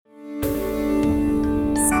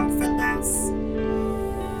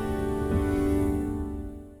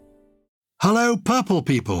Hello, Purple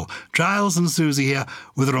people. Giles and Susie here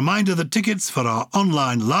with a reminder that tickets for our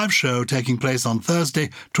online live show taking place on Thursday,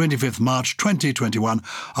 25th March 2021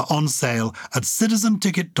 are on sale at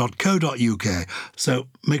citizenticket.co.uk. So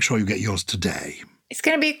make sure you get yours today. It's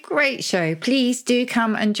going to be a great show. Please do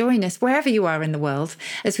come and join us wherever you are in the world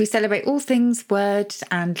as we celebrate all things words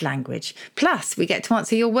and language. Plus, we get to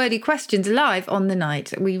answer your wordy questions live on the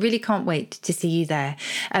night. We really can't wait to see you there.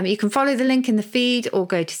 You can follow the link in the feed or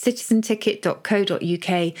go to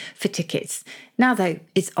citizenticket.co.uk for tickets. Now, though,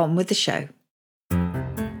 it's on with the show.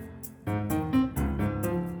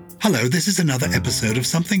 Hello, this is another episode of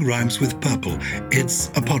Something Rhymes with Purple. It's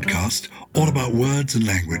a podcast all about words and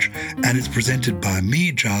language, and it's presented by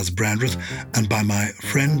me, Giles Brandreth, and by my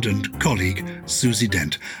friend and colleague, Susie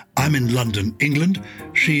Dent. I'm in London, England.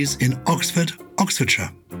 She's in Oxford,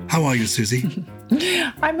 Oxfordshire. How are you, Susie?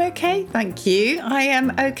 I'm okay, thank you. I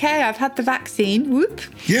am okay. I've had the vaccine. Whoop.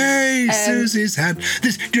 Yay, Susie's had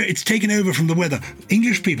this. It's taken over from the weather.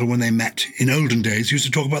 English people, when they met in olden days, used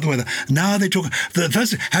to talk about the weather. Now they talk.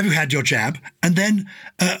 First, have you had your jab? And then,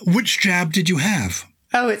 which jab did you have?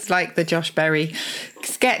 Oh, it's like the Josh Berry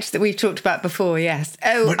sketch that we've talked about before, yes.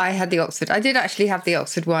 Oh, what? I had the Oxford. I did actually have the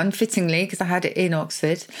Oxford one, fittingly, because I had it in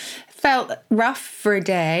Oxford. Felt rough for a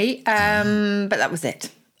day, but that was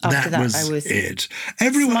it. After that was I was it.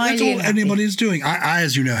 Everyone, that's all anybody's doing. I,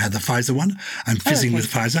 as you know, had the Pfizer one. I'm fizzing with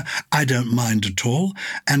Pfizer. I don't mind at all.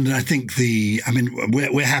 And I think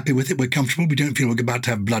we're happy with it. We're comfortable. We don't feel we're about to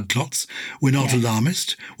have blood clots. We're not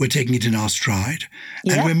alarmist. We're taking it in our stride.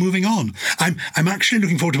 And we're moving on. I'm actually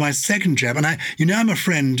looking forward to my second jab. And I'm a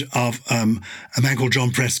friend of a man called John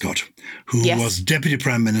Prescott, who was Deputy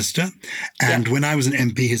Prime Minister. And when I was an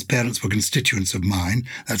MP, his parents were constituents of mine.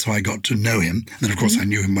 That's how I got to know him. And then, of course, I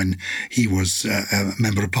knew him when he was a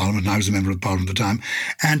Member of Parliament, and I was a Member of Parliament at the time.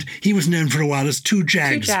 And he was known for a while as Two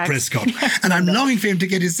Jags Prescott. And I'm longing for him to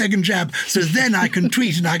get his second jab, so then I can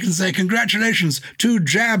tweet and I can say, congratulations, 2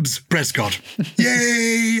 jabs, Prescott.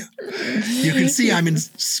 Yay! You can see I'm in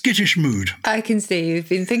skittish mood. I can see. You've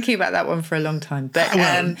been thinking about that one for a long time. But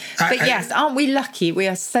yes, aren't we lucky? We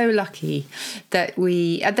are so lucky that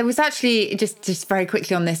there was actually, just very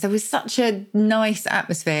quickly on this, there was such a nice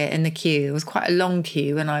atmosphere in the queue. It was quite a long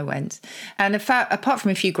queue when I went. And apart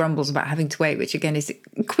from a few grumbles about having to wait, which again is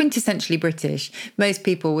quintessentially British, most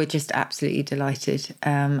people were just absolutely delighted.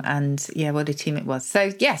 What a team it was.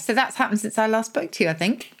 So that's happened since I last spoke to you, I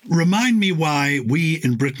think. Remind me why we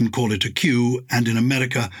in Britain call it a queue and in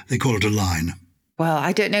America they call it a line. Well,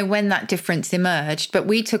 I don't know when that difference emerged, but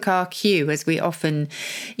we took our cue as we often,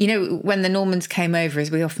 when the Normans came over,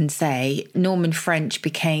 as we often say, Norman French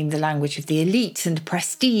became the language of the elite and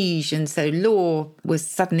prestige. And so law was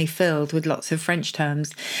suddenly filled with lots of French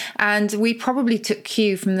terms. And we probably took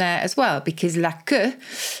cue from there as well, because la queue,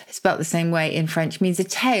 spelt the same way in French, means a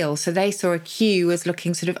tail. So they saw a queue as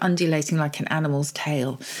looking sort of undulating like an animal's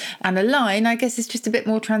tail. And a line, I guess, is just a bit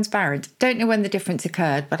more transparent. Don't know when the difference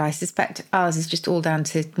occurred, but I suspect ours is just all down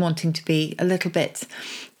to wanting to be a little bit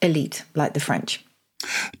elite, like the French.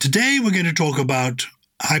 Today we're going to talk about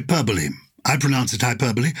hyperbole. I pronounce it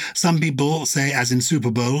hyperbole. Some people say, as in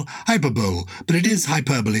Super Bowl, hyperbole, but it is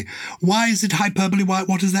hyperbole. Why is it hyperbole?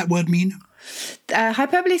 What does that word mean?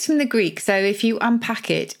 Hyperbole is from the Greek. So if you unpack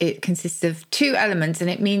it, it consists of 2 elements and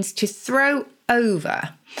it means to throw over.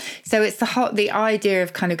 So it's the idea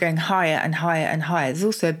of kind of going higher and higher and higher. There's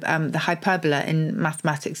also the hyperbola in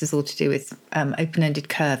mathematics is all to do with open-ended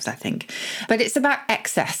curves, I think. But it's about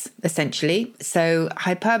excess, essentially. So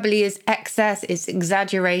hyperbole is excess, it's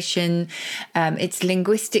exaggeration, it's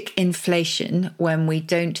linguistic inflation when we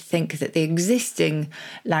don't think that the existing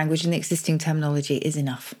language and the existing terminology is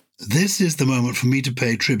enough. This is the moment for me to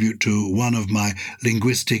pay tribute to one of my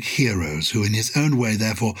linguistic heroes, who in his own way,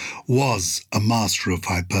 therefore, was a master of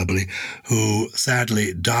hyperbole, who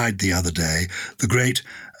sadly died the other day, the great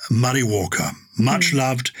Murray Walker, much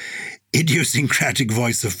loved, idiosyncratic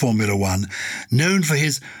voice of Formula One, known for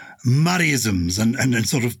his Murrayisms and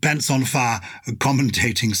sort of pants on fire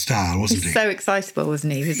commentating style, wasn't he? So excitable,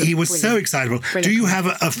 wasn't he? He was so excitable. Do you have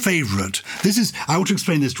a favourite? I want to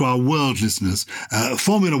explain this to our world listeners.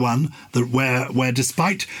 Formula One, where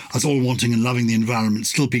despite us all wanting and loving the environment,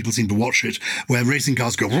 still people seem to watch it, where racing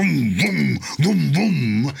cars go vroom, vroom, vroom,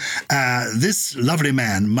 vroom. This lovely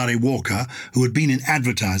man, Murray Walker, who had been in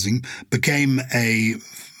advertising, became a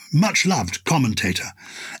much-loved commentator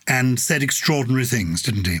and said extraordinary things,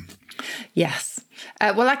 didn't he? Yes.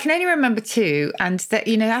 Well, I can only remember two, and that,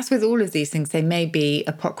 as with all of these things, they may be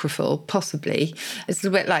apocryphal, possibly. It's a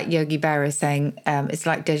little bit like Yogi Berra saying it's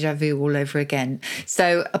like déjà vu all over again.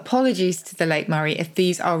 So apologies to the late Murray if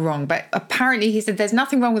these are wrong, but apparently he said there's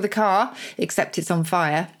nothing wrong with the car except it's on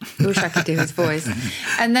fire. I wish I could do his voice.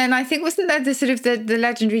 And then I think, wasn't there the sort of the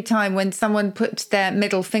legendary time when someone put their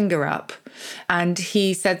middle finger up and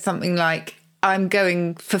he said something like, I'm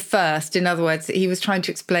going for first. In other words, he was trying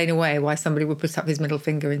to explain away why somebody would put up his middle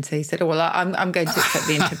finger. And so he said, I'm going to accept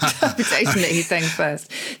the interpretation that he's saying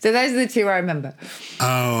first. So those are the two I remember.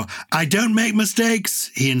 Oh, I don't make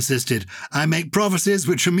mistakes, he insisted. I make prophecies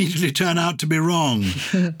which immediately turn out to be wrong.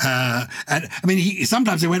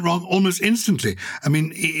 Sometimes they went wrong almost instantly.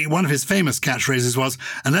 One of his famous catchphrases was,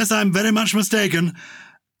 unless I'm very much mistaken,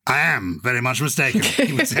 I am very much mistaken,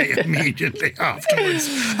 he would say immediately afterwards.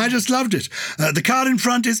 I just loved it. The car in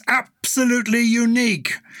front is absolutely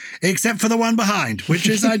unique, except for the one behind, which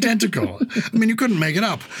is identical. You couldn't make it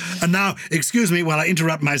up. And now, excuse me while I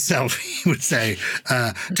interrupt myself, he would say,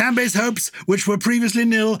 Tambay's hopes, which were previously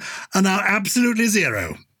nil, are now absolutely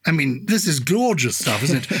zero. This is gorgeous stuff,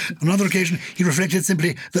 isn't it? On another occasion, he reflected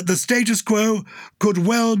simply that the status quo could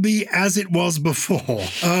well be as it was before.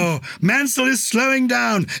 Oh, Mansell is slowing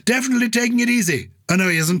down, definitely taking it easy. Oh, no,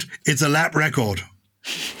 he isn't. It's a lap record.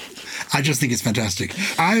 I just think it's fantastic.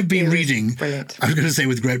 I've been reading, brilliant. I was going to say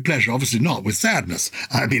with great pleasure, obviously not with sadness.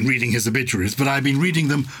 I've been reading his obituaries, but I've been reading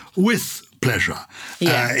them with pleasure.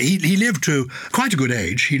 Yeah. He lived to quite a good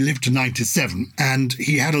age. He lived to 97, and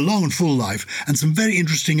he had a long and full life and some very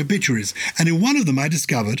interesting obituaries. And in one of them I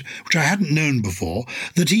discovered, which I hadn't known before,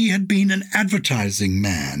 that he had been an advertising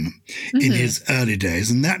man in his early days,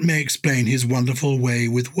 and that may explain his wonderful way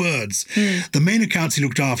with words. The main accounts he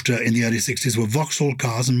looked after in the early 60s were Vauxhall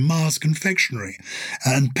Cars and Mars Confectionery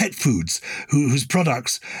and Pet Foods, whose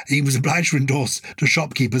products he was obliged to endorse to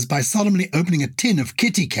shopkeepers by solemnly opening a tin of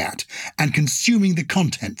Kitty Cat and consuming the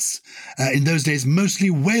contents, in those days mostly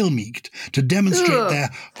whale meat, to demonstrate their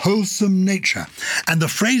wholesome nature. And the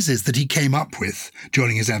phrases that he came up with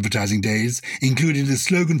during his advertising days included the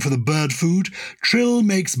slogan for the bird food, Trill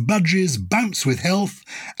makes budgies bounce with health,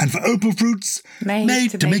 and for opal fruits,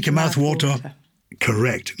 made to make your mouth water.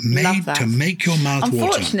 Correct. Made to make your mouth water.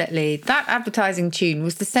 Unfortunately, that advertising tune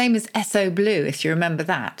was the same as SO Blue, if you remember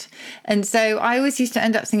that. And so I always used to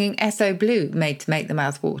end up singing SO Blue, made to make the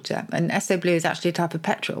mouth water. And SO Blue is actually a type of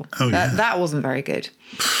petrol. That wasn't very good.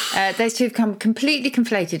 Those two have come completely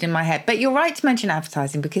conflated in my head. But you're right to mention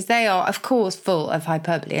advertising, because they are, of course, full of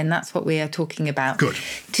hyperbole. And that's what we are talking about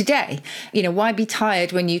today. Why be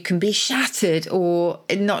tired when you can be shattered, or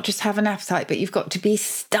not just have an appetite, but you've got to be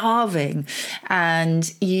starving.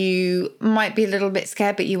 And you might be a little bit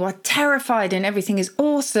scared, but you are terrified and everything is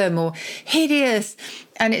awesome or hideous.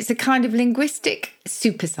 And it's a kind of linguistic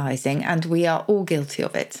supersizing, and we are all guilty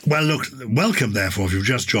of it. Well, look, welcome, therefore, if you've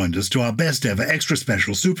just joined us, to our best ever extra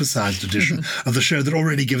special supersized edition of the show that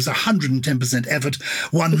already gives 110% effort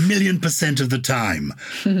 1,000,000% of the time.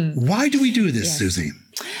 Why do we do this, Susie?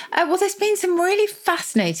 Well, there's been some really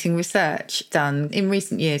fascinating research done in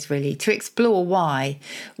recent years, really, to explore why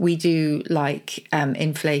we do like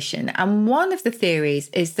inflation. And one of the theories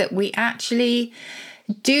is that we actually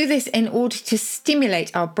do this in order to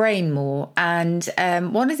stimulate our brain more. And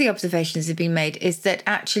one of the observations that have been made is that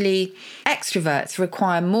actually extroverts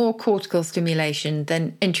require more cortical stimulation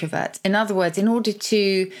than introverts. In other words, in order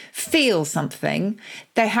to feel something,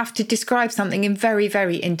 they have to describe something in very,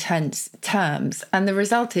 very intense terms. And the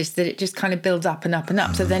result is that it just kind of builds up and up and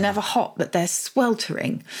up. So they're never hot, but they're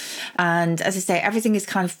sweltering. And as I say, everything is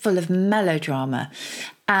kind of full of melodrama.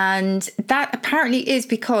 And that apparently is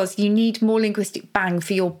because you need more linguistic bang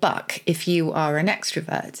for your buck if you are an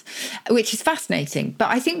extrovert, which is fascinating.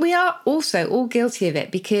 But I think we are also all guilty of it,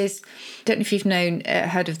 because I don't know if you've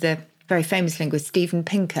heard of the very famous linguist Steven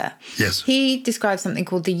Pinker. Yes. He describes something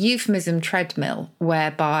called the euphemism treadmill,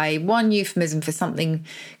 whereby one euphemism for something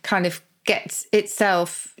kind of gets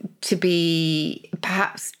itself to be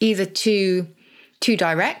perhaps either too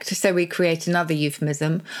direct, so we create another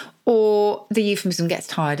euphemism, or the euphemism gets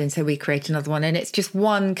tired and so we create another one, and it's just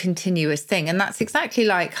one continuous thing. And that's exactly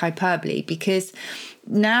like hyperbole, because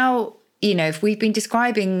now, if we've been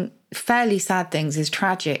describing fairly sad things as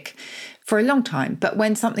tragic for a long time, but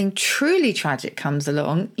when something truly tragic comes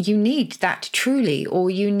along, you need that truly,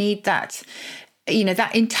 or you need that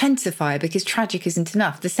that intensifier because tragic isn't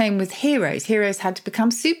enough. The same with heroes. Heroes had to become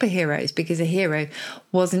superheroes because a hero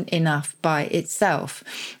wasn't enough by itself.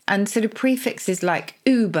 And sort of prefixes like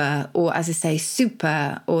uber, or as I say,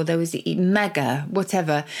 super, or there was mega,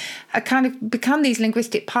 whatever, are kind of become these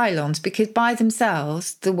linguistic pylons because by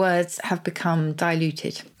themselves, the words have become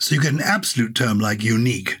diluted. So you get an absolute term like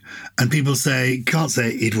unique, and people can't say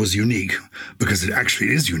it was unique because it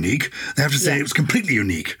actually is unique. They have to say it was completely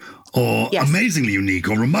unique, or amazingly unique,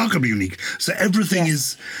 or remarkably unique. So everything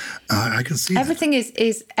is, I can see everything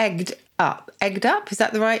is egged up. Egged up? Is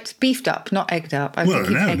that the right? Beefed up, not egged up.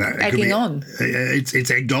 Egging on. It's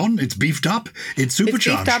egged on, it's beefed up, it's supercharged.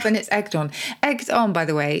 It's beefed up and it's egged on. Egged on, by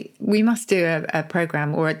the way, we must do a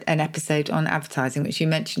programme or an episode on advertising, which you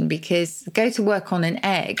mentioned, because go to work on an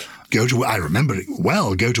egg. I remember it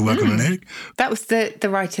well, go to work on an egg. That was the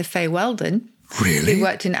writer Faye Weldon. Really? Who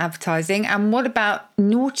worked in advertising. And what about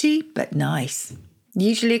naughty but nice?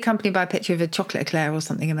 Usually accompanied by a picture of a chocolate eclair or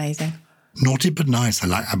something amazing. Naughty but nice. I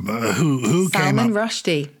like. Who came up? Salman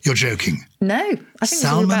Rushdie. You're joking. No, I think Salman it's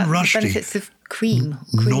all about Rushdie. The benefits of cream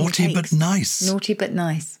Naughty cakes. but nice. Naughty but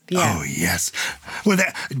nice. Yeah. Oh yes. Well,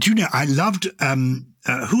 do you know? I loved.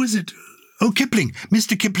 Who is it? Oh, Kipling.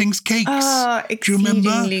 Mr. Kipling's cakes. Do you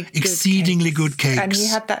remember? Exceedingly good cakes. And he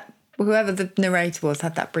had that. Whoever the narrator was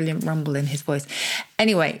had that brilliant rumble in his voice.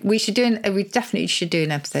 Anyway, we definitely should do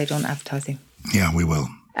an episode on advertising. Yeah, we will.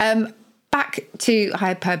 Back to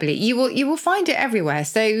hyperbole. You will find it everywhere.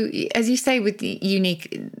 So, as you say, with the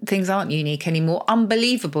unique, things aren't unique anymore.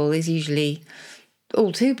 Unbelievable is usually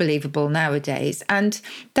all too believable nowadays. And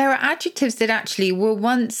there are adjectives that actually were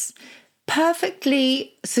once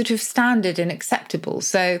perfectly sort of standard and acceptable.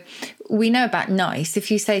 So we know about nice. If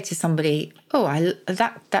you say to somebody, "Oh,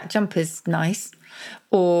 that jumper's nice,"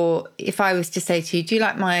 or if I was to say to you, "Do you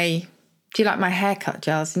like my haircut,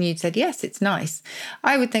 Giles?" and you'd said, "Yes, it's nice,"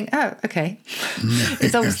 I would think, "Oh, okay."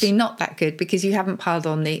 It's obviously not that good because you haven't piled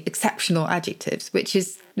on the exceptional adjectives, which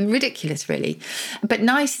is ridiculous, really. But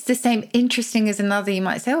nice is the same. Interesting as another. You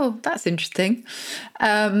might say, "Oh, that's interesting."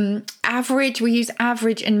 Average, we use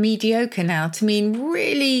average and mediocre now to mean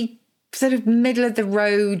really sort of middle of the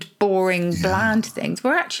road, boring, bland things.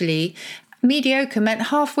 Where actually mediocre meant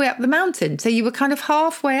halfway up the mountain. So you were kind of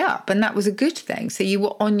halfway up, and that was a good thing. So you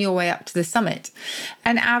were on your way up to the summit.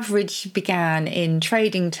 And average began in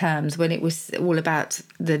trading terms when it was all about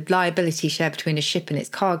the liability share between a ship and its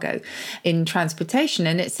cargo in transportation.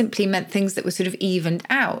 And it simply meant things that were sort of evened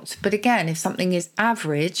out. But again, if something is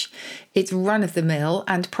average, it's run of the mill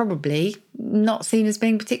and probably not seen as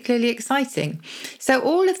being particularly exciting. So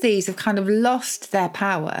all of these have kind of lost their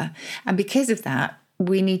power. And because of that,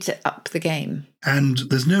 we need to up the game. And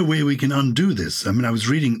there's no way we can undo this. I mean, I was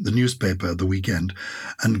reading the newspaper the weekend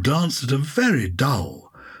and glanced at a very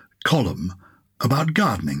dull column about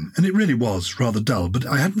gardening. And it really was rather dull, but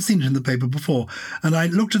I hadn't seen it in the paper before. And I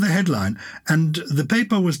looked at the headline, and the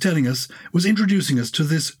paper was introducing us to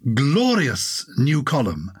this glorious new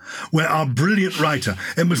column where our brilliant writer,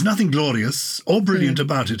 and was nothing glorious or brilliant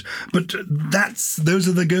about it, but those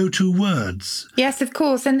are the go-to words. Yes, of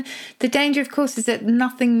course. And the danger, of course, is that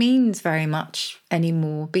nothing means very much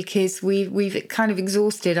anymore because we've kind of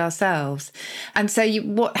exhausted ourselves. And so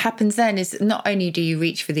what happens then is not only do you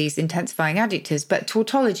reach for these intensifying adjectives, but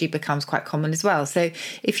tautology becomes quite common as well. So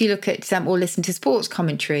if you look at or listen to sports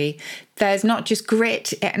commentary, there's not just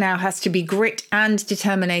grit, it now has to be grit and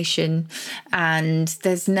determination. And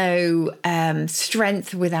there's no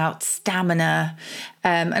strength without stamina.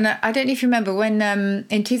 And I don't know if you remember when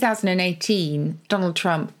in 2018, Donald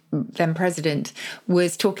Trump, then president,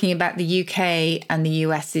 was talking about the UK and the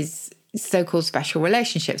US's so-called special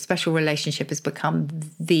relationship. Special relationship has become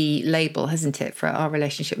the label, hasn't it, for our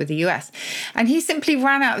relationship with the US. And he simply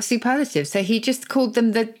ran out of superlatives. So he just called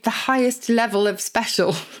them the highest level of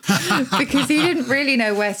special because he didn't really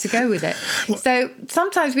know where to go with it. So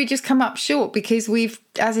sometimes we just come up short because we've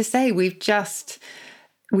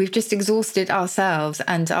just exhausted ourselves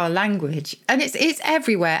and our language. And it's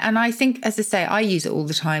everywhere. And I think, as I say, I use it all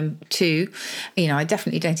the time too. I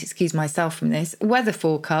definitely don't excuse myself from this. Weather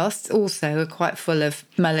forecasts also are quite full of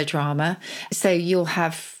melodrama. So you'll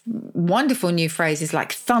have wonderful new phrases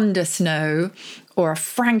like thunder snow or a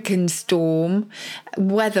Frankenstorm,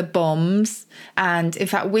 weather bombs. And in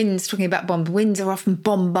fact, winds, talking about bombs, winds are often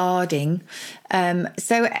bombarding.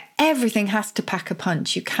 So everything has to pack a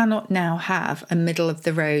punch. You cannot now have a middle of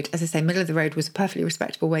the road. As I say, middle of the road was a perfectly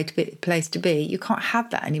respectable place to be. You can't have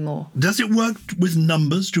that anymore. Does it work with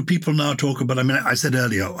numbers? Do people now talk about, I said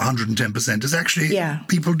earlier, 110%. Does actually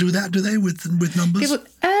people do that, do they, with numbers?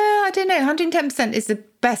 I I don't know. 110% is the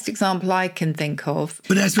best example I can think of.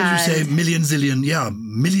 But I suppose you say million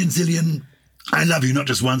zillion. I love you, not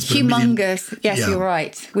just once, but humongous. Yes, yeah. You're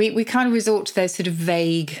right. We kind of resort to those sort of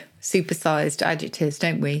vague, supersized adjectives,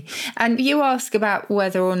 don't we? And you ask about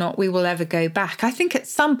whether or not we will ever go back. I think at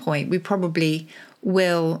some point we probably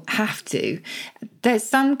will have to. There's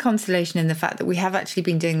some consolation in the fact that we have actually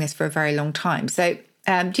been doing this for a very long time. So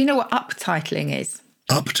do you know what uptitling is?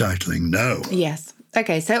 Uptitling? No. Yes.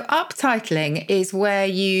 Okay, so uptitling is where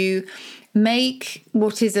you make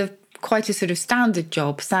what is quite a sort of standard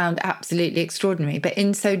job sound absolutely extraordinary, but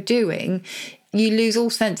in so doing, you lose all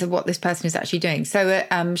sense of what this person is actually doing. So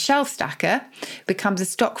a shelf stacker becomes a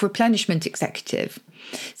stock replenishment executive.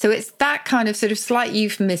 So it's that kind of sort of slight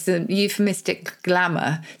euphemistic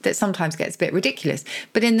glamour that sometimes gets a bit ridiculous.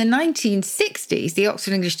 But in the 1960s, the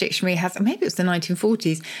Oxford English Dictionary maybe it was the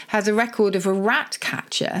 1940s, has a record of a rat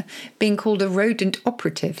catcher being called a rodent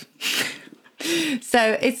operative.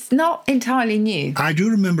 So it's not entirely new. I do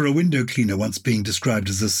remember a window cleaner once being described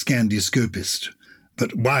as a scandiscopist.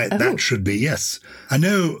 But why that should be, yes. I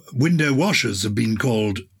know window washers have been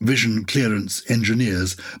called vision clearance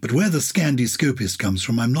engineers, but where the scandiscopist comes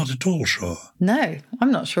from, I'm not at all sure. No,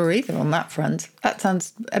 I'm not sure either on that front. That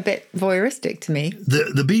sounds a bit voyeuristic to me.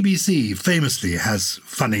 The BBC famously has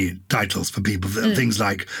funny titles for people, things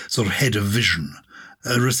like sort of head of vision.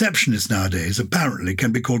 A receptionist nowadays apparently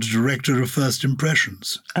can be called a director of first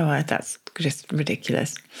impressions. Oh, that's just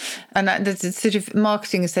ridiculous. And there's sort of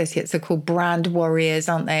marketing associates are called brand warriors,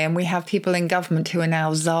 aren't they? And we have people in government who are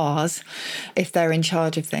now czars if they're in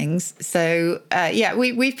charge of things. So,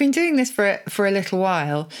 we've been doing this for a little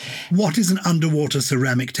while. What is an underwater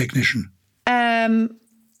ceramic technician?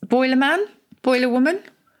 Boiler man? Boiler woman?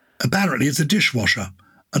 Apparently it's a dishwasher.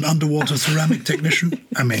 An underwater ceramic technician?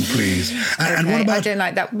 I mean, please. And okay, what about... I don't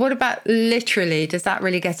like that. What about literally? Does that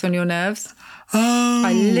really get on your nerves? Oh.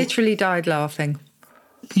 I literally died laughing.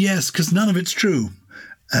 Yes, because none of it's true.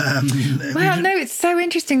 No, it's so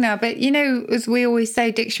interesting now. But, as we always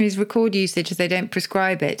say, dictionaries record usage as they don't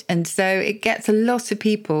prescribe it. And so it gets a lot of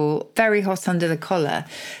people very hot under the collar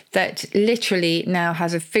that literally now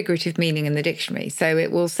has a figurative meaning in the dictionary. So it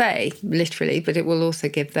will say literally, but it will also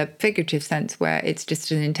give the figurative sense where it's just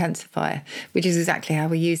an intensifier, which is exactly how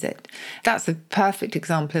we use it. That's a perfect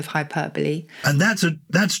example of hyperbole. And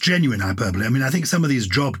that's genuine hyperbole. I mean, I think some of these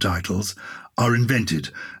job titles are invented,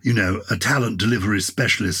 a talent delivery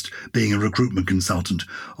specialist being a recruitment consultant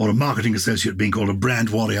or a marketing associate being called a brand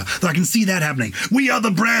warrior. I can see that happening. We are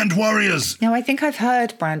the brand warriors. No, I think I've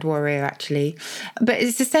heard brand warrior actually. But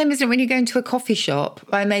it's the same, isn't it, when you go into a coffee shop?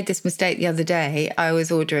 I made this mistake the other day. I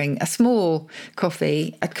was ordering a small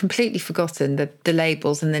coffee. I'd completely forgotten the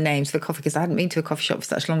labels and the names for coffee because I hadn't been to a coffee shop for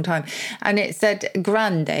such a long time. And it said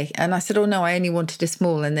grande. And I said, oh no, I only wanted a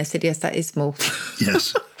small. And they said, yes, that is small.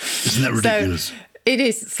 Yes. Isn't that ridiculous? So it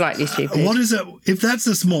is slightly stupid. What is it? If that's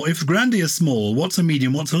a small, if grande is small, what's a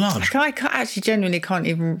medium? What's a large? I actually genuinely can't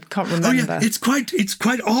remember. Oh yeah, it's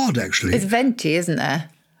quite odd actually. It's venti, isn't there?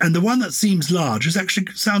 And the one that seems large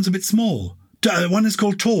sounds a bit small. One is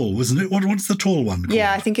called tall, wasn't it? What's the tall one called?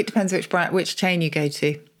 Yeah, I think it depends which chain you go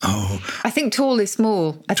to. Oh. I think tall is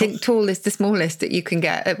small. I think tall is the smallest that you can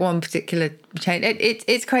get at one particular chain.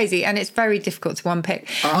 It's crazy and it's very difficult to unpick.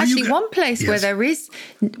 Actually, one place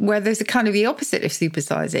where there's a kind of the opposite of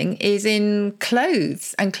supersizing is in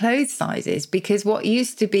clothes and clothes sizes, because what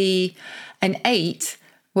used to be an 8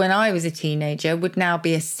 when I was a teenager would now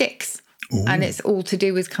be a 6. Ooh. And it's all to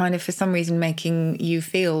do with kind of, for some reason, making you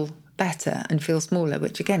feel better and feel smaller,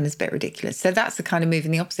 which again is a bit ridiculous. So that's the kind of move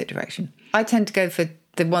in the opposite direction. I tend to go for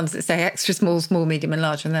the ones that say extra small, small, medium and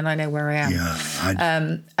large, and then I know where I am.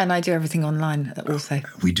 Yeah, and I do everything online also.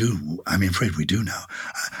 We do. I'm afraid we do now.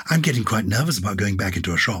 I'm getting quite nervous about going back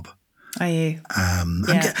into a shop. Are you?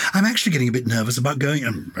 I'm actually getting a bit nervous about going,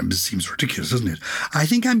 and this seems ridiculous, doesn't it? I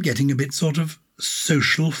think I'm getting a bit sort of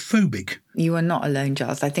social phobic. You are not alone,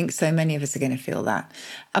 Giles. I think so many of us are going to feel that.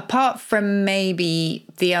 Apart from maybe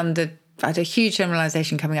I had a huge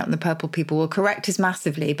generalisation coming up and the purple people will correct us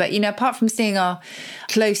massively. But, apart from seeing our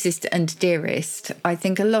closest and dearest, I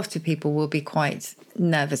think a lot of people will be quite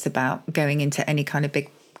nervous about going into any kind of big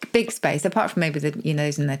space, apart from maybe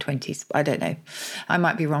those in their 20s. I don't know. I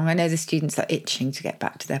might be wrong. I know the students are itching to get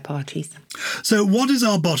back to their parties. So what is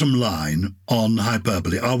our bottom line on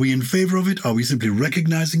hyperbole? Are we in favour of it? Are we simply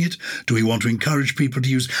recognising it? Do we want to encourage people to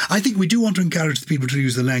use... I think we do want to encourage the people to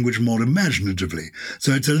use the language more imaginatively.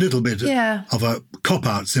 So it's a little bit of a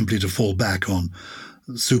cop-out simply to fall back on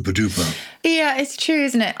super duper. Yeah, it's true,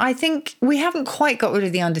 isn't it? I think we haven't quite got rid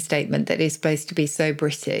of the understatement that is supposed to be so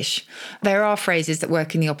British. There are phrases that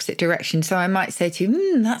work in the opposite direction. So I might say to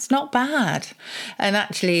you, that's not bad. And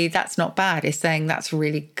actually, that's not bad is saying that's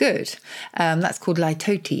really good. That's called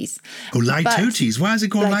litotes. Oh, litotes. Why is it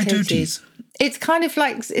called litotes? It's kind of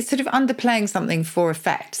like, it's sort of underplaying something for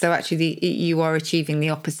effect. So actually you are achieving the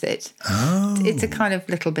opposite. Oh. It's a kind of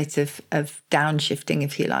little bit of downshifting,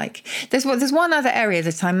 if you like. There's one other area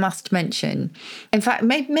that I must mention. In fact,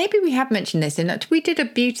 maybe we have mentioned this. We did a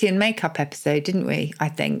beauty and makeup episode, didn't we, I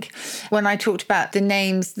think, when I talked about the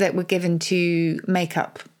names that were given to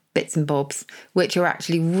makeup bits and bobs, which are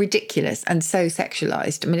actually ridiculous and so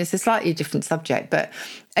sexualized. I mean, it's a slightly different subject, but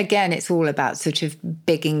again, it's all about sort of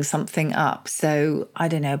bigging something up. So I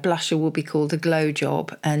don't know, blusher will be called a glow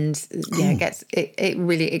job, and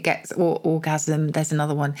it gets orgasm. There's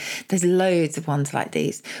another one. There's loads of ones like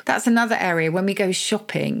these. That's another area when we go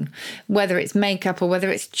shopping, whether it's makeup or whether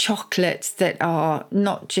it's chocolates that are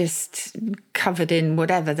not just covered in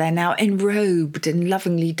whatever, they're now enrobed and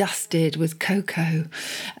lovingly dusted with cocoa,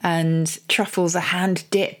 and truffles are hand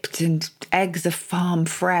dipped and eggs are farm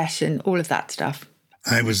fresh and all of that stuff.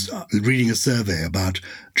 I was reading a survey about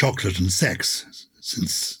chocolate and sex,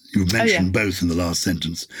 since you mentioned both in the last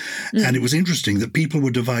sentence. And it was interesting that people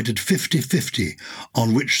were divided 50-50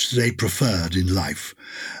 on which they preferred in life,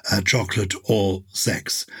 chocolate or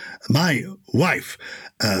sex. My wife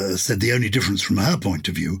said the only difference from her point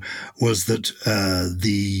of view was that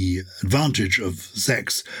the advantage of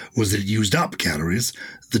sex was that it used up calories.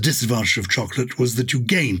 The disadvantage of chocolate was that you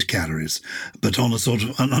gained calories. But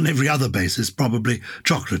on every other basis, probably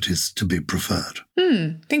chocolate is to be preferred.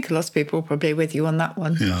 I think a lot of people are probably with you on that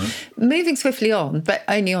one. Yeah. Moving swiftly on, but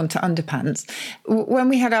only on to underpants. When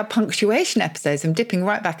we had our punctuation episodes, I'm dipping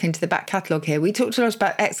right back into the back catalogue here, we talked a lot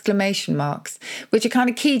about exclamation marks, which are kind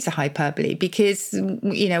of key to hyperbole because,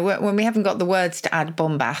 when we haven't got the words to add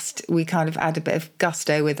bombast, we kind of add a bit of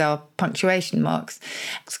gusto with our punctuation marks.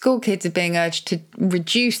 School kids are being urged to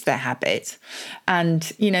reduce their habit. And,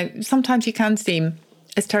 sometimes you can seem,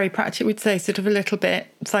 as Terry Pratchett would say, sort of a little bit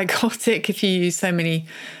psychotic if you use so many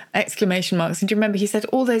exclamation marks. And do you remember he said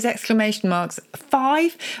all those exclamation marks,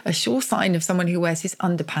 5, a sure sign of someone who wears his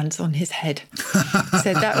underpants on his head.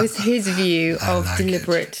 So that was his view of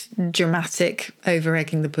deliberate, dramatic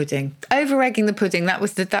over-egging the pudding. Over-egging the pudding, that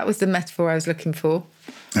was the metaphor I was looking for.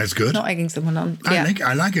 That's good. Not egging someone on.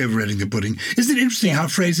 I like over-egging the pudding. Isn't it interesting how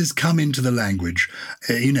phrases come into the language?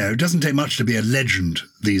 It doesn't take much to be a legend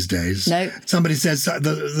these days. No. Somebody says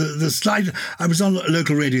the slide. I was on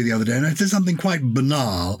local radio the other day and I said something quite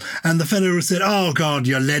banal, and the fellow said, "Oh God,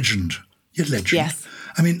 you're legend. You're legend." Yes.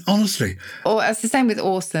 I mean, honestly. Or it's the same with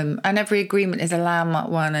awesome. And every agreement is a landmark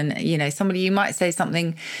one. And, somebody, you might say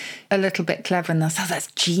something a little bit clever and they'll say, "Oh, that's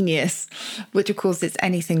genius," which of course it's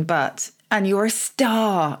anything but. And you're a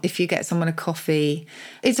star if you get someone a coffee.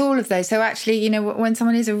 It's all of those. So actually, when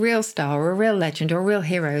someone is a real star or a real legend or a real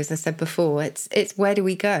hero, as I said before, it's where do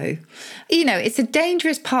we go? It's a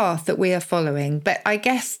dangerous path that we are following. But I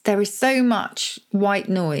guess there is so much white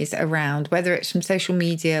noise around, whether it's from social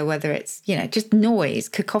media, whether it's, just noise,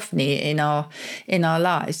 cacophony in our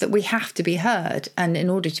lives, that we have to be heard. And in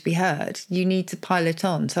order to be heard, you need to pile it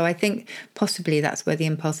on. So I think possibly that's where the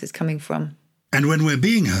impulse is coming from. And when we're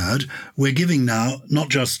being heard, we're giving now not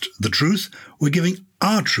just the truth, we're giving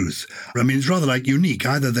our truth. I mean, it's rather like unique.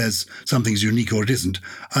 Either there's something's unique or it isn't.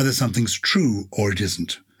 Either something's true or it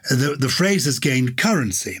isn't. The phrase has gained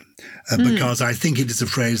currency because I think it is a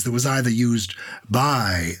phrase that was either used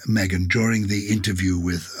by Meghan during the interview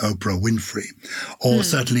with Oprah Winfrey or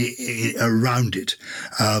certainly around it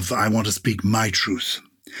of "I want to speak my truth."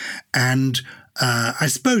 And I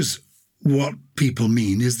suppose what people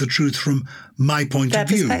mean is the truth from my point of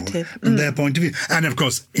view, from their point of view. And of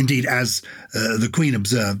course, indeed, as the Queen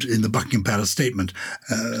observed in the Buckingham Palace statement,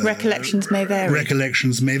 recollections may vary.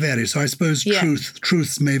 Recollections may vary. So I suppose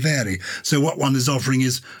truths may vary. So what one is offering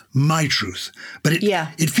is my truth. But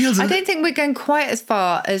it feels... I don't think we're going quite as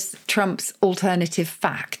far as Trump's alternative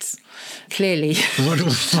facts. Clearly. What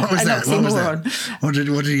was that? What did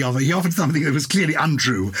he offer? He offered something that was clearly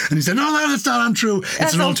untrue. And he said, no, that's not untrue.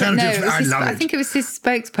 It's an alternative. I think it was his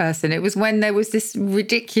spokesperson. It was when there was this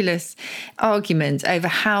ridiculous argument over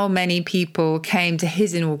how many people came to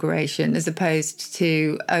his inauguration as opposed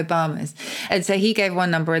to Obama's. And so he gave one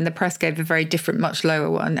number and the press gave a very different, much lower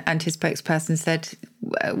one. And his spokesperson said,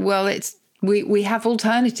 well, we have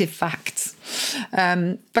alternative facts.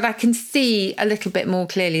 But I can see a little bit more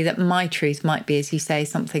clearly that my truth might be, as you say,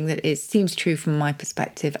 something that seems true from my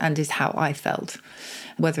perspective and is how I felt,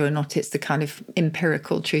 whether or not it's the kind of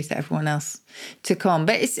empirical truth that everyone else took on.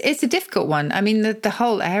 But it's a difficult one. I mean, the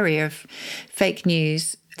whole area of fake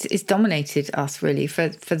news is dominated us really for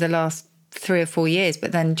the last 3 or 4 years,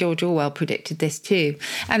 but then George Orwell predicted this too.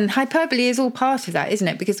 And hyperbole is all part of that, isn't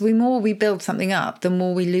it? Because the more we build something up, the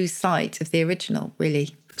more we lose sight of the original,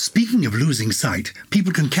 really. Speaking of losing sight,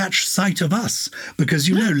 people can catch sight of us because,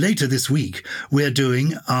 later this week, we're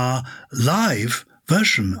doing our live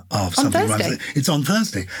version of Something Rhymes. It's on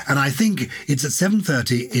Thursday. And I think it's at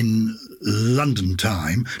 7:30 in London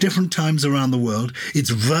time, different times around the world. It's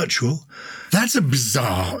virtual. That's a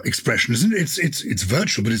bizarre expression, isn't it? It's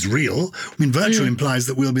virtual, but it's real. I mean, virtual implies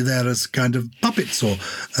that we'll be there as kind of puppets or...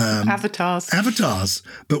 avatars. Avatars.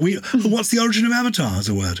 But what's the origin of avatar as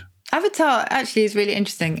a word? Avatar actually is really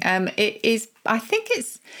interesting. It is, I think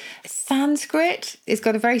it's Sanskrit. It's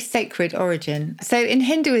got a very sacred origin. So in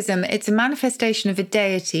Hinduism, it's a manifestation of a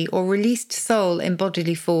deity or released soul in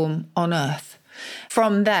bodily form on earth.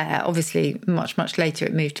 From there, obviously, much, much later,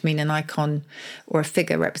 it moved to mean an icon or a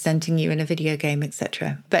figure representing you in a video game,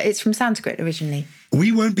 etc. But it's from Sanskrit originally.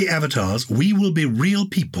 We won't be avatars. We will be real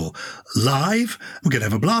people live. We're going to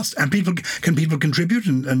have a blast. And people contribute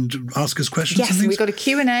and ask us questions? Yes, and things? We've got a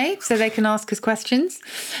Q&A so they can ask us questions.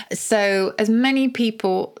 So as many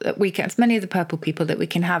people that we can, as many of the purple people that we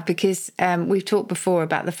can have, because we've talked before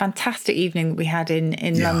about the fantastic evening that we had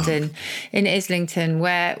in London, in Islington,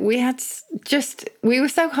 where we were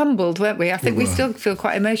so humbled, weren't we? I think we still feel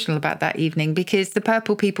quite emotional about that evening because the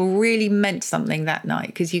purple people really meant something that night,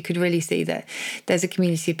 because you could really see that there's a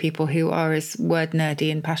community of people who are as word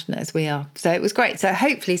nerdy and passionate as we are. So it was great. So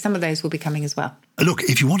hopefully some of those will be coming as well. Look,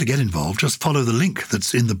 if you want to get involved, just follow the link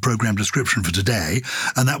that's in the programme description for today,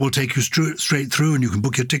 and that will take you straight through, and you can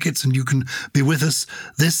book your tickets and you can be with us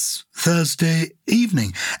this Thursday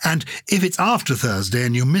evening. And if it's after Thursday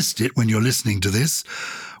and you missed it when you're listening to this,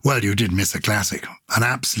 well, you did miss a classic, an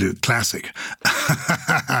absolute classic,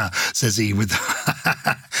 says he with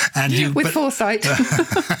foresight.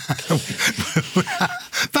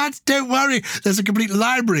 But don't worry, there's a complete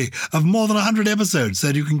library of more than 100 episodes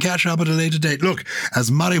that you can catch up at a later date. Look, as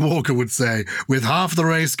Murray Walker would say, with half the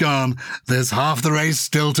race gone, there's half the race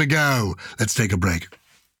still to go. Let's take a break.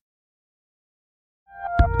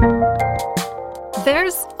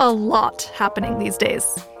 There's a lot happening these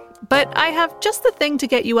days. But I have just the thing to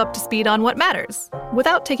get you up to speed on what matters,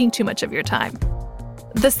 without taking too much of your time.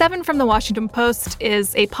 The 7 from the Washington Post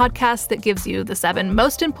is a podcast that gives you the 7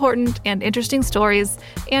 most important and interesting stories,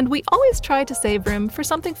 and we always try to save room for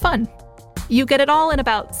something fun. You get it all in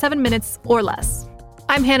about 7 minutes or less.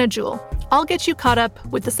 I'm Hannah Jewell. I'll get you caught up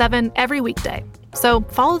with the 7 every weekday. So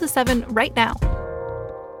follow the 7 right now.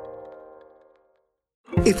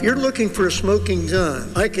 If you're looking for a smoking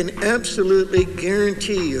gun, I can absolutely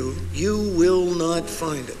guarantee you will not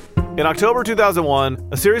find it. In October 2001,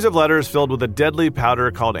 a series of letters filled with a deadly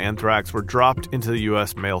powder called anthrax were dropped into the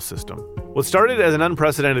U.S. mail system. What started as an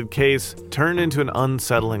unprecedented case turned into an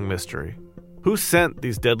unsettling mystery. Who sent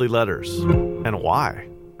these deadly letters, and why?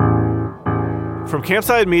 From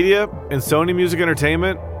Campside Media and Sony Music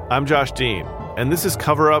Entertainment, I'm Josh Dean, and this is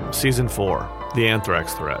Cover Up Season 4, The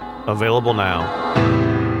Anthrax Threat, available now.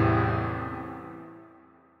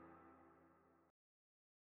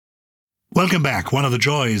 Welcome back. One of the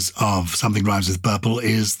joys of Something Rhymes with Purple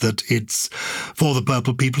is that it's for the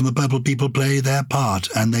purple people, and the purple people play their part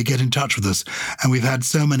and they get in touch with us. And we've had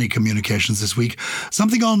so many communications this week.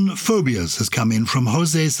 Something on phobias has come in from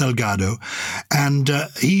Jose Salgado, and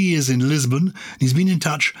he is in Lisbon. He's been in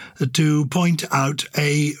touch to point out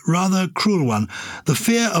a rather cruel one. The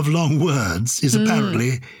fear of long words is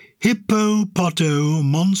apparently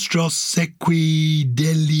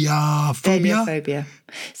hippopotomonstrossequidaliaphobia. Phobia.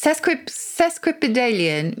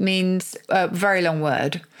 Sesquipedalian means a very long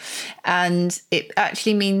word, and it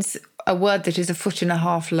actually means a word that is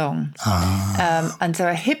 1.5 feet long. And so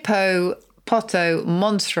a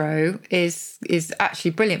hippopotomonstro is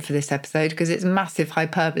actually brilliant for this episode because it's massive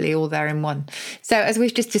hyperbole all there in one. So as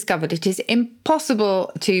we've just discovered, it is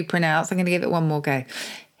impossible to pronounce. I'm going to give it one more go.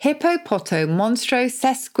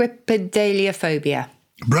 Hippopotomonstrosesquipedaliaphobia.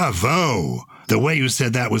 Bravo! The way you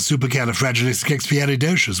said that was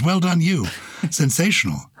supercalifragilisticexpialidocious. Well done, you.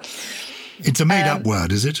 Sensational. It's a made-up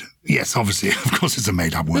word, is it? Yes, obviously. Of course it's a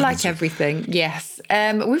made-up word. Like everything, yes.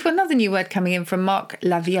 We've got another new word coming in from Marc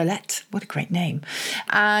Laviolette. What a great name.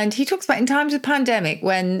 And he talks about in times of pandemic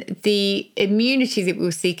when the immunity that we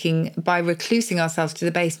were seeking by reclusing ourselves to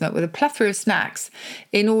the basement with a plethora of snacks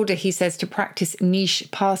in order, he says, to practice niche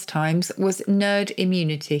pastimes was nerd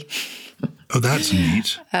immunity. Oh, that's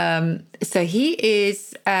neat. So he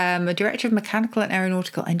is a director of mechanical and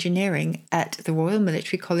aeronautical engineering at the Royal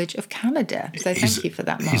Military College of Canada. So thank you for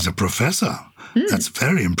that, Mark. He's a professor. That's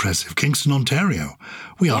very impressive. Kingston, Ontario.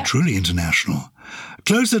 We are truly international.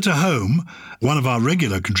 Closer to home, one of our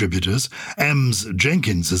regular contributors, Ems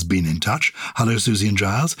Jenkins, has been in touch. Hello, Susie and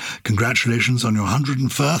Giles. Congratulations on your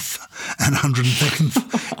 101st and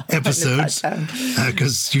 102nd episodes.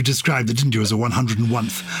 Because you described it, didn't you, as a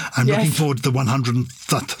 101th. I'm looking forward to the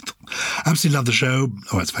 103rd. Absolutely love the show.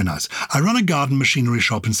 Oh, it's very nice. I run a garden machinery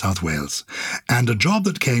shop in South Wales, and a job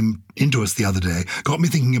that came into us the other day got me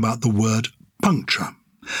thinking about the word puncture.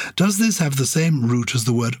 Does this have the same root as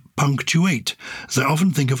the word punctuate, as I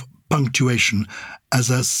often think of punctuation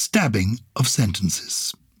as a stabbing of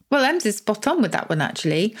sentences? Well, Ems is spot on with that one,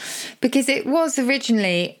 actually, because it was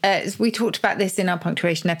originally, as we talked about this in our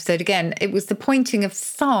punctuation episode again, it was the pointing of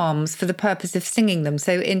psalms for the purpose of singing them,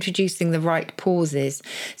 so introducing the right pauses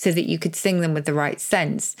so that you could sing them with the right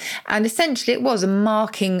sense. And essentially it was a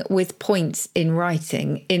marking with points in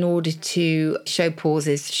writing in order to show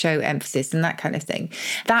pauses, show emphasis and that kind of thing.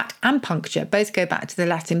 That and puncture both go back to the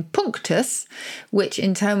Latin punctus, which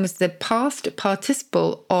in turn was the past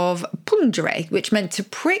participle of pungere, which meant to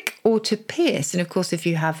prick or to pierce. And of course, if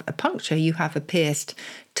you have a puncture, you have a pierced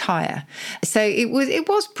tire. So it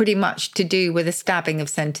was pretty much to do with a stabbing of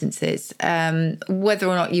sentences, whether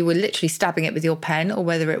or not you were literally stabbing it with your pen or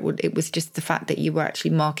whether it was just the fact that you were actually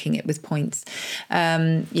marking it with points,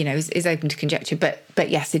 is open to conjecture. But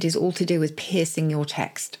yes, it is all to do with piercing your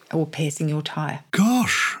text or piercing your tire.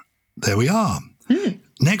 Gosh, there we are.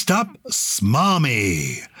 Next up,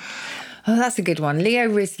 smarmy. Oh, that's a good one. Leo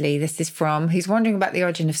Risley, this is from, who's wondering about the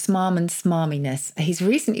origin of smarm and smarminess. He's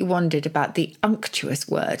recently wondered about the unctuous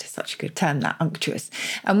word, such a good term, that unctuous,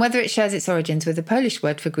 and whether it shares its origins with the Polish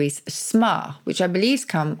word for grease, smar, which I believe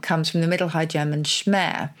comes from the Middle High German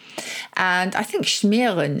schmer. And I think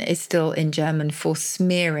schmieren is still in German for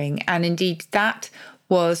smearing. And indeed, that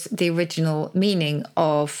was the original meaning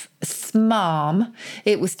of smarm.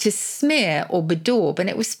 It was to smear or bedaub, and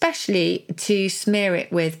it was specially to smear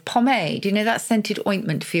it with pomade. You know, that scented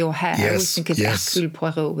ointment for your hair. Yes, I always think of Hercule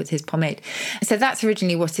Poirot with his pomade. So that's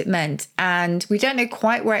originally what it meant. And we don't know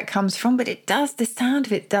quite where it comes from, but it does, the sound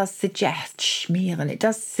of it does suggest schmieren. It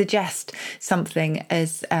does suggest something,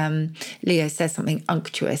 as Leo says, something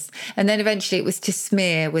unctuous. And then eventually it was to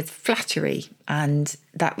smear with flattery. And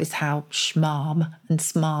that was how schmarm and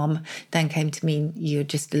smarm then came to mean you're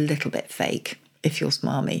just a little bit fake if you're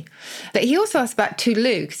smarmy. But he also asked about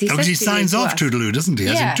toodaloo. Because he signs off toodaloo, doesn't he?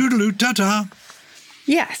 As in toodaloo, ta-ta.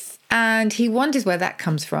 Yes. And he wonders where that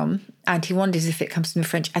comes from. And he wonders if it comes from the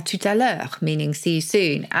French à tout à l'heure, meaning see you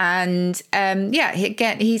soon. And our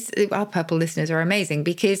purple listeners are amazing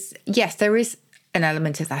because, yes, there is an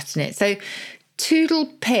element of that in it. So Toodle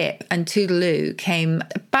Pip and Toodaloo came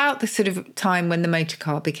about the sort of time when the motor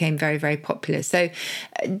car became very, very popular. So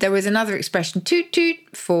there was another expression, toot toot,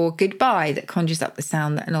 for goodbye, that conjures up the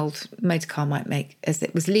sound that an old motor car might make as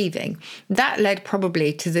it was leaving. That led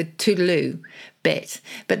probably to the Toodaloo bit.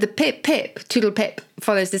 But the pip pip, Toodle Pip,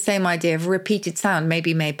 follows the same idea of repeated sound,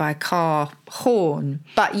 maybe made by a car horn.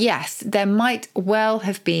 But yes, there might well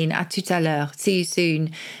have been à tout à l'heure, see you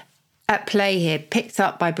soon, at play here, picked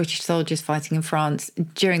up by British soldiers fighting in France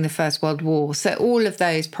during the First World War. So all of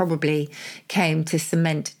those probably came to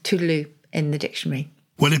cement toodaloo in the dictionary.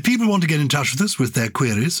 Well, if people want to get in touch with us with their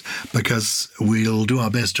queries, because we'll do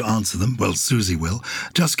our best to answer them, well, Susie will,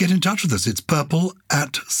 just get in touch with us. It's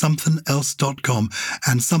purple@somethingelse.com,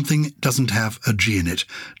 and something doesn't have a G in it,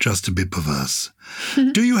 just a bit perverse.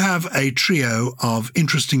 Do you have a trio of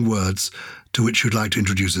interesting words to which you'd like to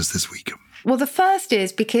introduce us this week? Well, the first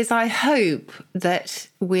is because I hope that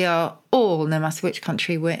we are all, no matter which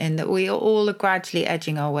country we're in, that we are all gradually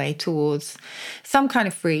edging our way towards some kind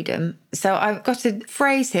of freedom. So I've got a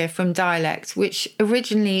phrase here from dialect, which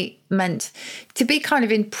originally meant to be kind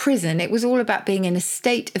of in prison. It was all about being in a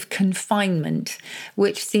state of confinement,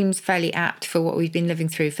 which seems fairly apt for what we've been living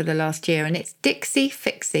through for the last year. And it's Dixie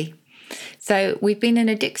Fixie. So we've been in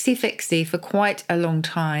a Dixie Fixie for quite a long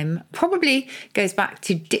time. Probably goes back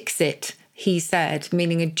to Dixit, he said,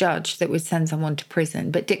 meaning a judge that would send someone to prison.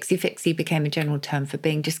 But Dixie Fixie became a general term for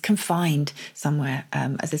being just confined somewhere,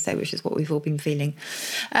 as I say, which is what we've all been feeling.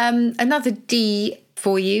 Another D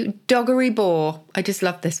for you. Doggery bore. I just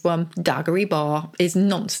love this one. Doggery bore is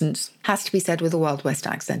nonsense. Has to be said with a Wild West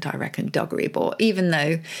accent, I reckon, doggery bore, even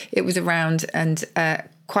though it was around and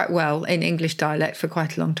quite well in English dialect for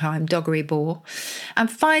quite a long time, doggery bore. And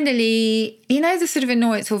finally, you know, the sort of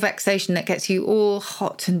annoyance or vexation that gets you all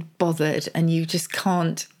hot and bothered and you just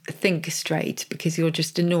can't think straight because you're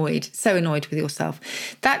just so annoyed with yourself.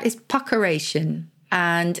 That is puckeration,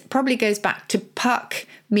 and probably goes back to puck,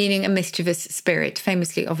 meaning a mischievous spirit,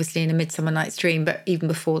 famously, obviously, in A Midsummer Night's Dream, but even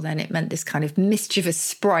before then it meant this kind of mischievous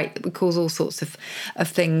sprite that would cause all sorts of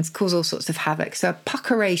things, cause all sorts of havoc. So a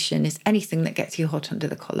puckeration is anything that gets you hot under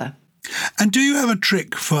the collar. And do you have a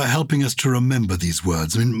trick for helping us to remember these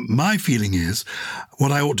words? I mean, my feeling is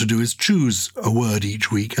what I ought to do is choose a word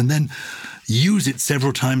each week and then use it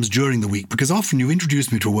several times during the week, because often you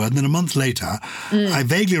introduce me to a word and then a month later I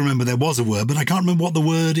vaguely remember there was a word, but I can't remember what the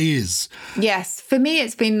word is. Yes, for me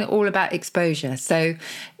it's been all about exposure. So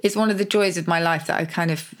it's one of the joys of my life that I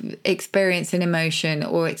kind of experience an emotion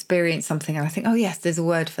or experience something and I think, oh yes, there's a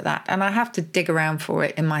word for that. And I have to dig around for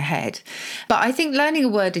it in my head. But I think learning a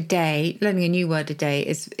new word a day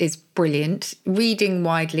is brilliant. Reading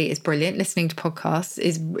widely is brilliant. Listening to podcasts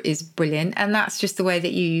is brilliant. And that's just the way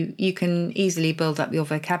that you can easily build up your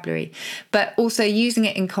vocabulary. But also using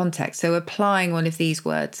it in context. So applying one of these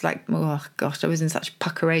words like, oh gosh, I was in such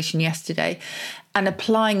puckeration yesterday. And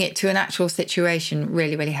applying it to an actual situation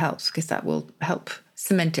really, really helps, because that will help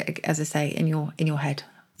cement it, as I say, in your head.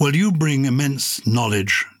 Well, you bring immense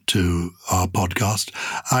knowledge to our podcast.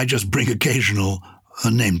 I just bring occasional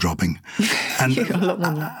name dropping. And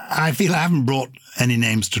I feel I haven't brought any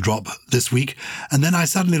names to drop this week. And then I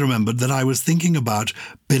suddenly remembered that I was thinking about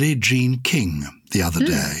Billie Jean King the other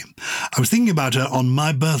day. I was thinking about her on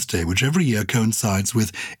my birthday, which every year coincides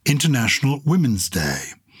with International Women's Day.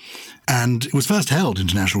 And it was first held,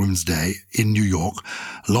 International Women's Day, in New York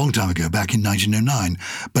a long time ago, back in 1909.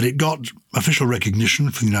 But it got official recognition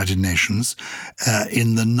from the United Nations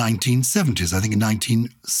in the 1970s, I think in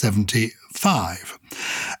 1975.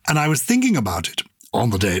 And I was thinking about it on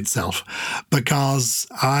the day itself because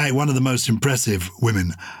one of the most impressive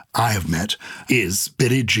women I have met is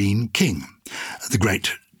Billie Jean King, the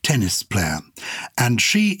great tennis player, and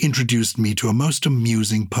she introduced me to a most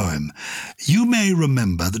amusing poem. You may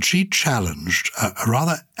remember that she challenged a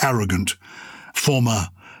rather arrogant former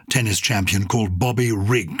tennis champion called Bobby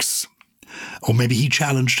Riggs. Or maybe he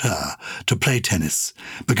challenged her to play tennis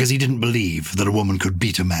because he didn't believe that a woman could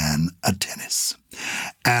beat a man at tennis.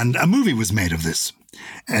 And a movie was made of this.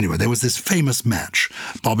 Anyway, there was this famous match,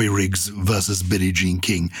 Bobby Riggs versus Billie Jean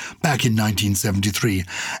King, back in 1973,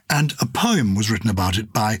 and a poem was written about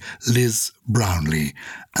it by Liz Brownlee.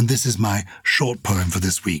 And this is my short poem for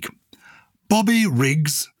this week. Bobby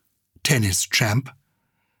Riggs, tennis champ,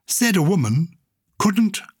 said a woman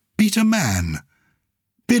couldn't beat a man.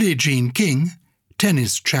 Billie Jean King,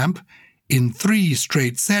 tennis champ, in 3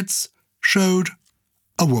 straight sets, showed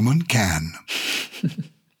a woman can.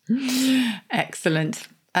 Excellent.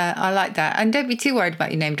 I like that. And don't be too worried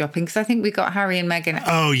about your name dropping, because I think we got Harry and Meghan.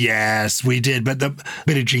 Oh, yes, we did. But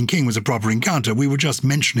Billie Jean King was a proper encounter. We were just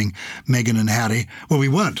mentioning Meghan and Harry. Well, we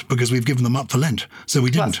weren't, because we've given them up for Lent. So we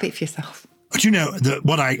didn't. Well, speak for yourself. But you know,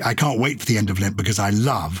 what I can't wait for the end of Lent, because I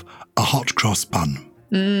love a hot cross bun.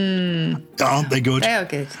 Aren't they good? They are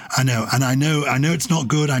good. I know. And I know it's not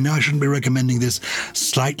good. I know I shouldn't be recommending this.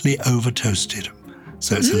 Slightly over toasted.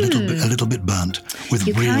 So it's a little bit burnt with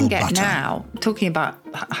real butter. You can get now, talking about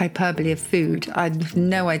hyperbole of food, I have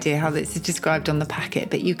no idea how this is described on the packet,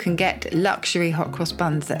 but you can get luxury hot cross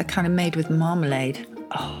buns that are kind of made with marmalade.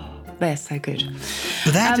 Oh, they're so good.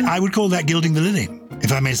 But that, I would call that gilding the lily,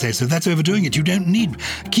 if I may say so. That's overdoing it. You don't need...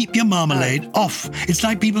 Keep your marmalade off. It's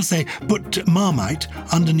like people say, put Marmite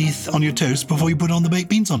underneath on your toast before you put on the baked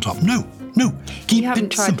beans on top. No. You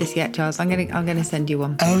haven't tried this yet, Charles. I'm going to send you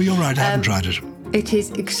one. Oh, you're right. I haven't tried it. It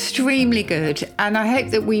is extremely good, and I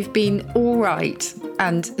hope that we've been all right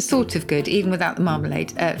and sort of good, even without the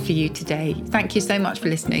marmalade, for you today. Thank you so much for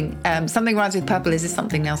listening. Something Rhymes with Purple is a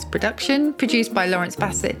Something Else production, produced by Lawrence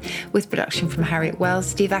Bassett, with production from Harriet Wells,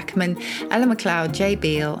 Steve Ackerman, Ella McLeod, Jay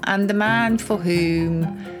Beale, and the man for whom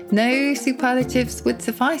no superlatives would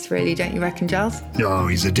suffice, really, don't you reckon, Giles? Oh,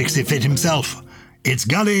 he's a Dixie fit himself. It's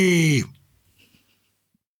Gully.